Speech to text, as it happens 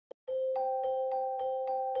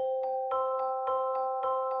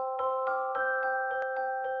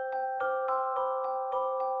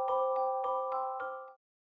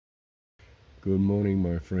Good morning,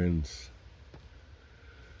 my friends.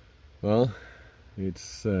 Well,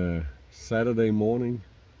 it's Saturday morning,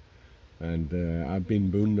 and I've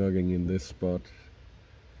been boondogging in this spot.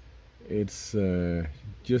 It's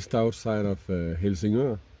just outside of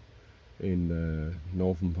Helsingør in the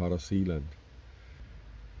northern part of Zealand.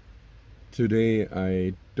 Today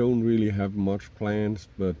I don't really have much plans,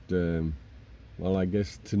 but well, I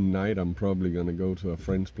guess tonight I'm probably gonna go to a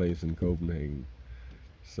friend's place in Copenhagen.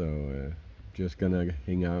 So just gonna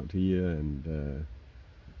hang out here and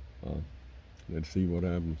well, let's see what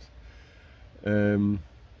happens.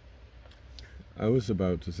 I was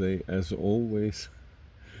about to say, as always,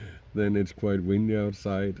 then it's quite windy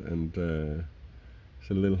outside, and it's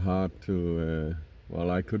a little hard to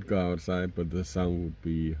well, I could go outside, but the sound would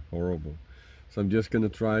be horrible. So I'm just gonna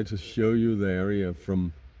try to show you the area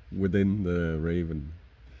from within the Raven.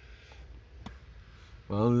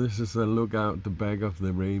 Well, this is a look out the back of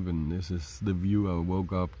the Raven. This is the view I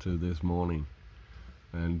woke up to this morning.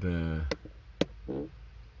 And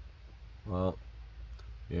well,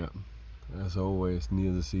 yeah, as always,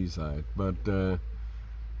 near the seaside. But there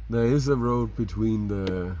is a road between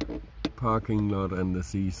the parking lot and the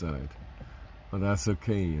seaside. But that's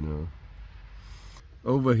okay, you know.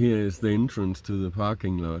 Over here is the entrance to the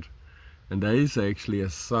parking lot. And there is actually a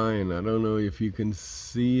sign. I don't know if you can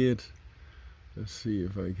see it. Let's see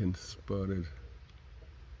if I can spot it.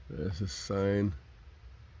 There's a sign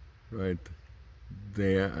right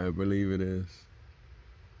there, I believe it is.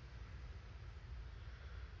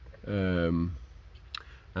 And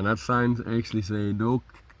that sign actually say no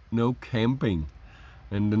camping.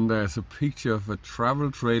 And then there's a picture of a travel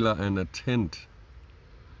trailer and a tent.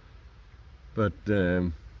 But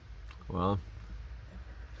well,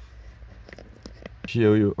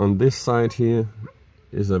 show you on this side here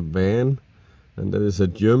is a van. And there is a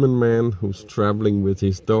German man who's traveling with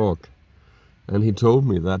his dog. And he told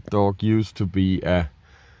me that dog used to be a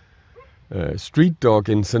street dog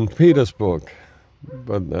in St. Petersburg.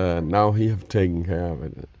 But now he have taken care of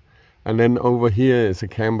it. And then over here is a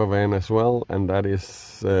camper van as well. And that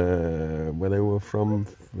is where they were from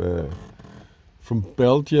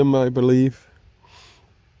Belgium, I believe.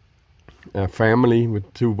 A family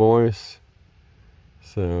with 2 boys.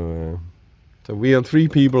 So we are 3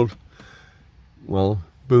 people. Well,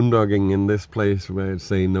 boondogging in this place where it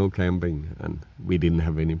say no camping, and we didn't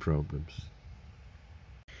have any problems.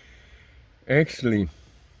 Actually,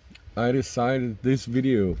 I decided this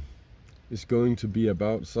video is going to be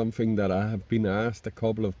about something that I have been asked a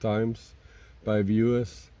couple of times by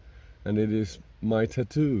viewers, and it is my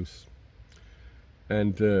tattoos.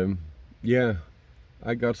 And yeah,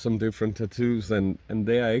 I got some different tattoos, and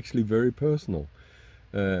they are actually very personal.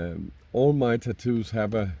 All my tattoos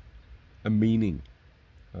have a meaning,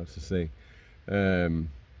 how to say. There's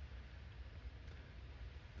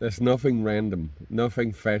nothing random,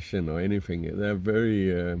 nothing fashion or anything. They're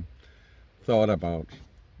very thought about,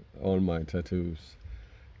 all my tattoos.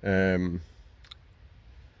 Well,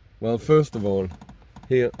 first of all,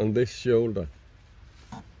 here on this shoulder,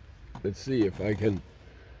 let's see if I can,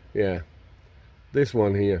 yeah, this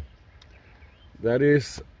one here, that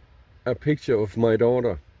is a picture of my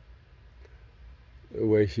daughter, the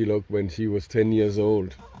way she looked when she was 10 years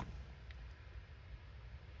old.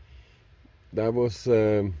 That was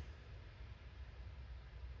a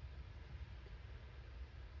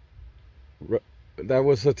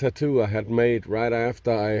tattoo I had made right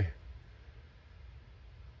after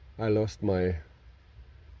I lost my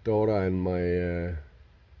daughter and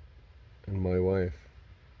my wife.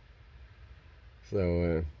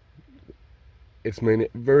 So it's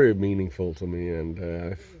very meaningful to me, and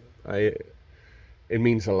it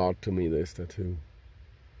means a lot to me, this tattoo.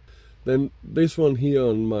 Then this one here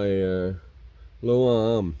on my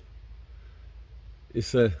lower arm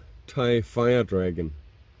is a Thai fire dragon.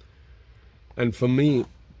 And for me,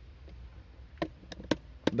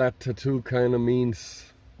 that tattoo kind of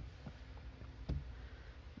means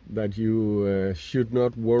that you should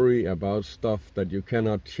not worry about stuff that you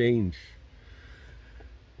cannot change.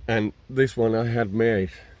 And this one I had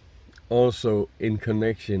made also in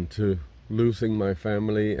connection to losing my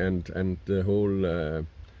family and the whole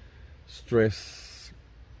stress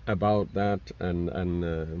about that, and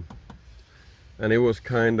it was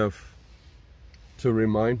kind of to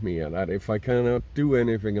remind me that if I cannot do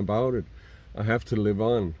anything about it, I have to live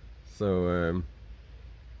on. So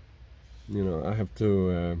you know, I have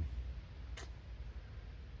to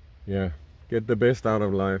yeah, get the best out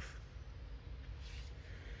of life.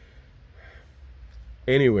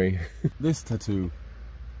 Anyway, this tattoo,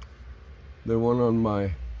 the one on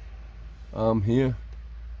my arm here,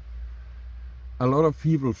 a lot of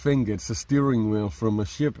people think it's a steering wheel from a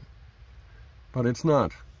ship, but it's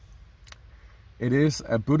not. It is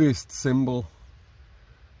a Buddhist symbol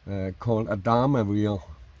called a Dharma wheel,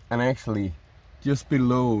 and actually just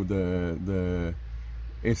below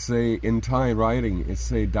it's in Thai writing,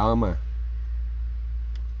 it's a Dharma.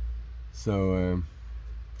 So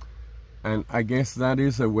and I guess that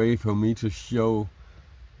is a way for me to show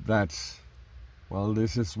that, well,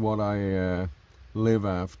 this is what I live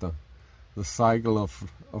after, the cycle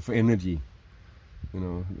of energy, you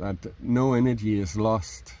know, that no energy is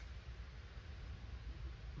lost.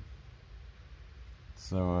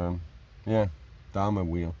 So yeah, Dharma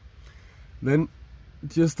wheel. Then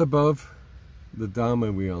just above the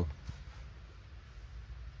Dharma wheel,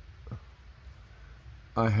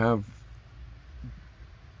 I have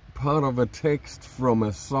part of a text from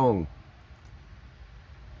a song.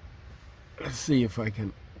 Let's see if I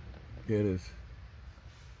can get it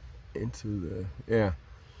into the, yeah.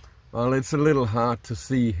 Well, it's a little hard to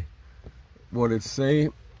see what it say.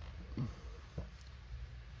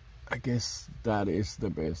 I guess that is the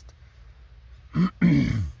best.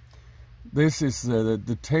 This is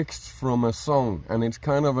the text from a song, and it's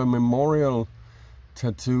kind of a memorial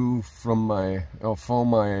tattoo from for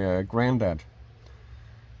my granddad.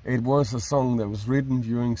 It was a song that was written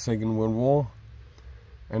during Second World War,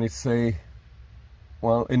 and it say,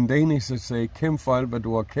 well, in Danish it say, "Kæmp for alt hvad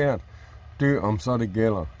du har kært, dø om så det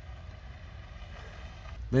gælder."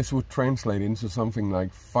 This would translate into something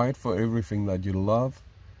like, fight for everything that you love,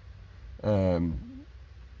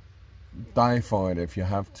 die for it if you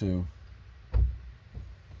have to.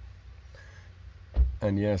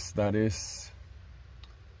 And yes, that is,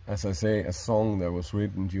 as I say, a song that was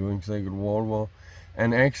written during Second World War.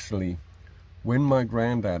 And actually, when my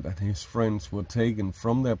granddad and his friends were taken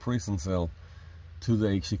from their prison cell to the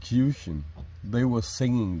execution, they were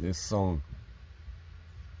singing this song.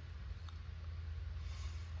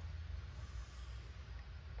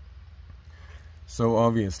 So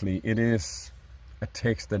obviously it is a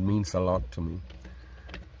text that means a lot to me.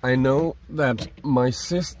 I know that my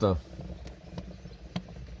sister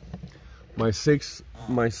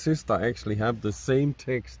actually have the same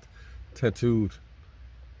text tattooed.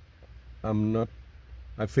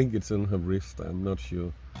 I think it's on her wrist, I'm not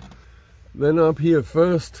sure. Then up here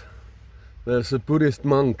first, there's a Buddhist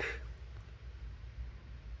monk.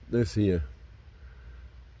 This here.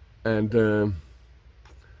 And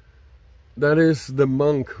that is the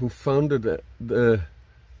monk who founded the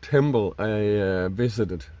temple I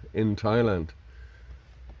visited in Thailand.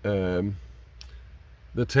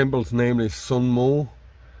 The temple's name is Sun Mo,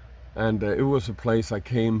 and it was a place I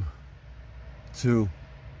came to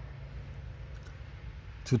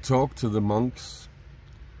talk to the monks,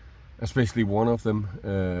 especially one of them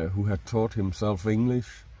who had taught himself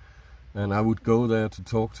English, and I would go there to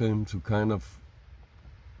talk to him to kind of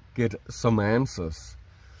get some answers.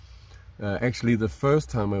 Actually, the first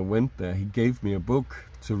time I went there, he gave me a book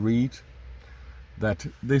to read that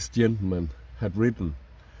this gentleman had written.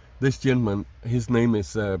 This gentleman, his name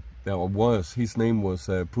is, his name was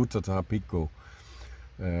Puttata Pikko.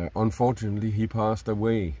 Unfortunately, he passed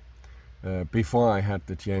away before I had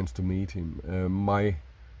the chance to meet him. My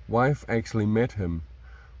wife actually met him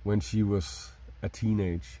when she was a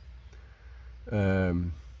teenage.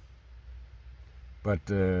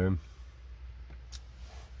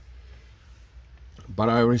 But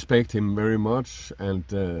I respect him very much, and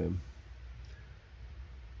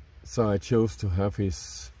so I chose to have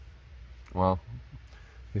his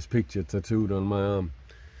picture tattooed on my arm.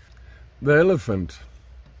 The elephant,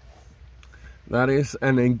 that is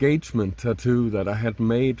an engagement tattoo that I had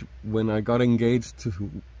made when I got engaged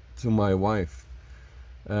to my wife.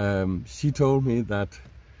 She told me that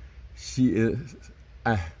she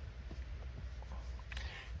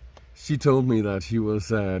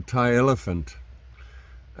was a Thai elephant.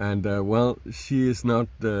 And well, she was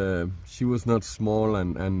not small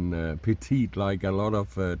and petite like a lot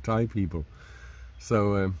of Thai people.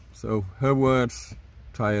 So her words,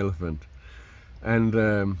 Thai elephant. And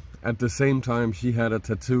at the same time, she had a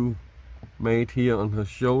tattoo made here on her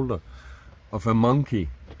shoulder of a monkey,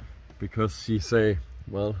 because she say,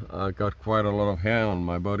 well, I got quite a lot of hair on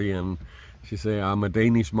my body, and she say I'm a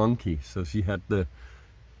Danish monkey. So she had the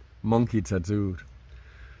monkey tattooed.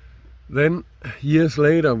 Then years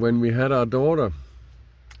later, when we had our daughter,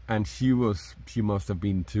 and she must have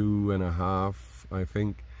been 2.5, I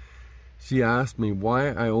think, she asked me why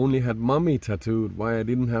I only had mommy tattooed, why I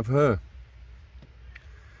didn't have her.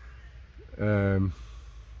 And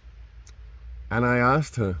I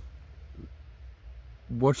asked her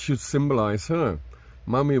what should symbolize her.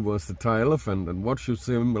 Mommy was the Thai elephant, and what should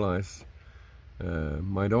symbolize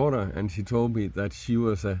my daughter, and she told me that she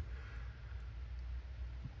was a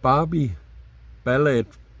Barbie ballet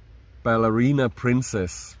ballerina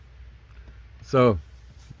princess. So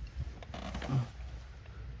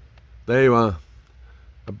there you are,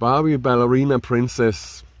 a Barbie ballerina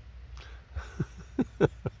princess.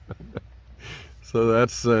 So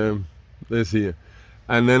that's this here.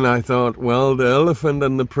 And then I thought, well, the elephant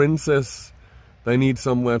and the princess, they need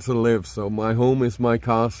somewhere to live, so my home is my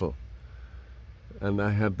castle. And I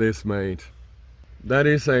had this made. That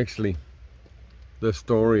is actually the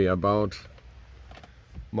story about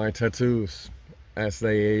my tattoos as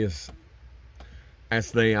they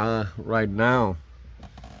are right now.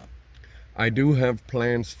 I do have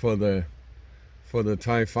plans for the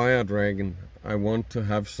Thai fire dragon. I want to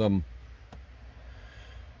have some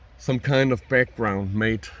kind of background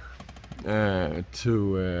made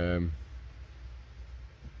to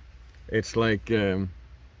it's like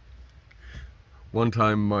one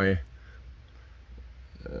time my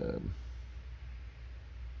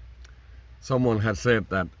someone had said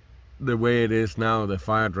that the way it is now, the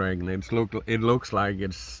fire dragon, it looks like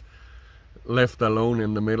it's left alone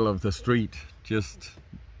in the middle of the street, just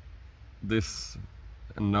this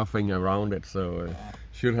and nothing around it, so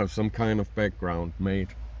should have some kind of background made.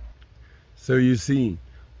 So you see,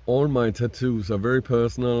 all my tattoos are very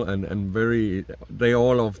personal and very,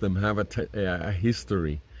 all of them have a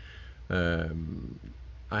history.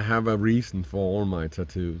 I have a reason for all my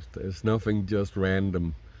tattoos. There's nothing just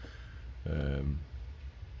random.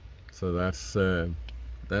 So that's the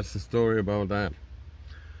story about that.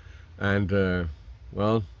 And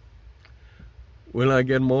well, will I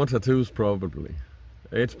get more tattoos? Probably.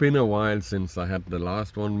 It's been a while since I had the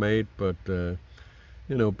last one made, but you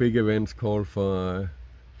know, big events call for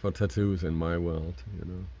tattoos in my world.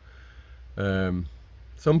 You know,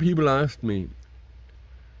 some people asked me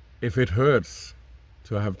if it hurts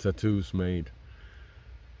to have tattoos made,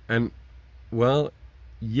 and well,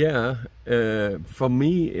 yeah, for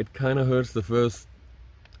me it kind of hurts the first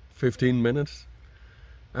 15 minutes.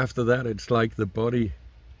 After that, it's like the body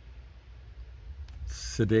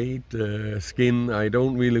sedate skin. I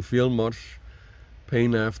don't really feel much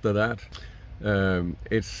pain after that.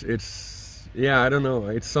 It's yeah, I don't know,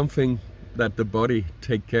 it's something that the body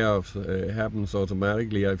take care of. It happens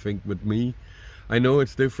automatically, I think, with me. I know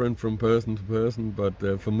it's different from person to person,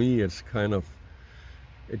 but for me it's kind of,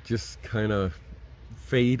 it just kind of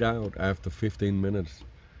fade out after 15 minutes,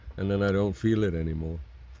 and then I don't feel it anymore.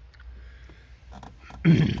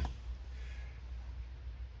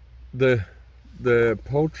 The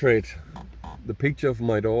portrait, the picture of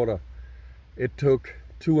my daughter, it took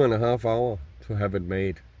 2.5 hours to have it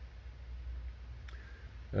made.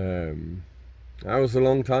 That was a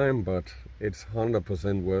long time, but it's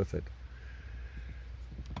 100% worth it.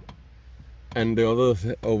 And the others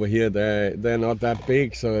over here, they're not that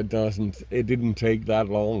big, so it didn't take that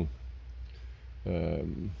long.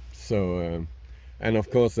 And of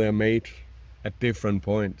course they're made at different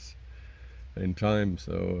points in time,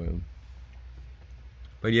 so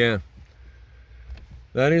but yeah,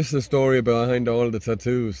 that is the story behind all the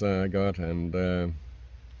tattoos I got. And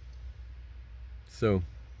so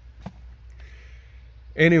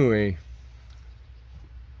anyway,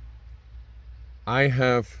 I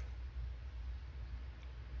have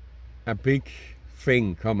a big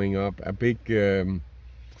thing coming up, a big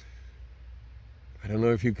I don't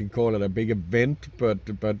know if you can call it a big event, but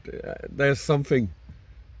there's something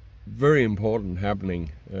very important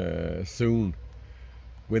happening soon,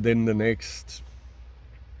 within the next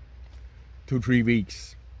 2-3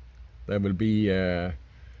 weeks. There will be a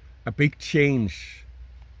big change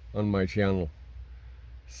on my channel.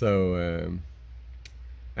 So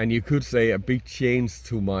and you could say a big change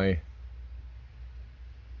to my,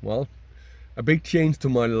 well, a big change to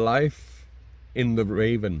my life in the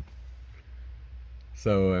Raven.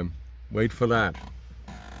 So wait for that.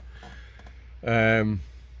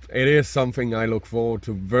 It is something I look forward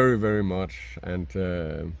to very, very much, and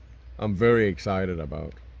I'm very excited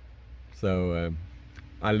about. So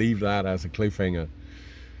I leave that as a cliffhanger.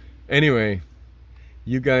 Anyway,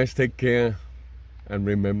 you guys take care, and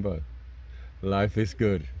remember, life is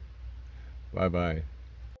good. Bye bye.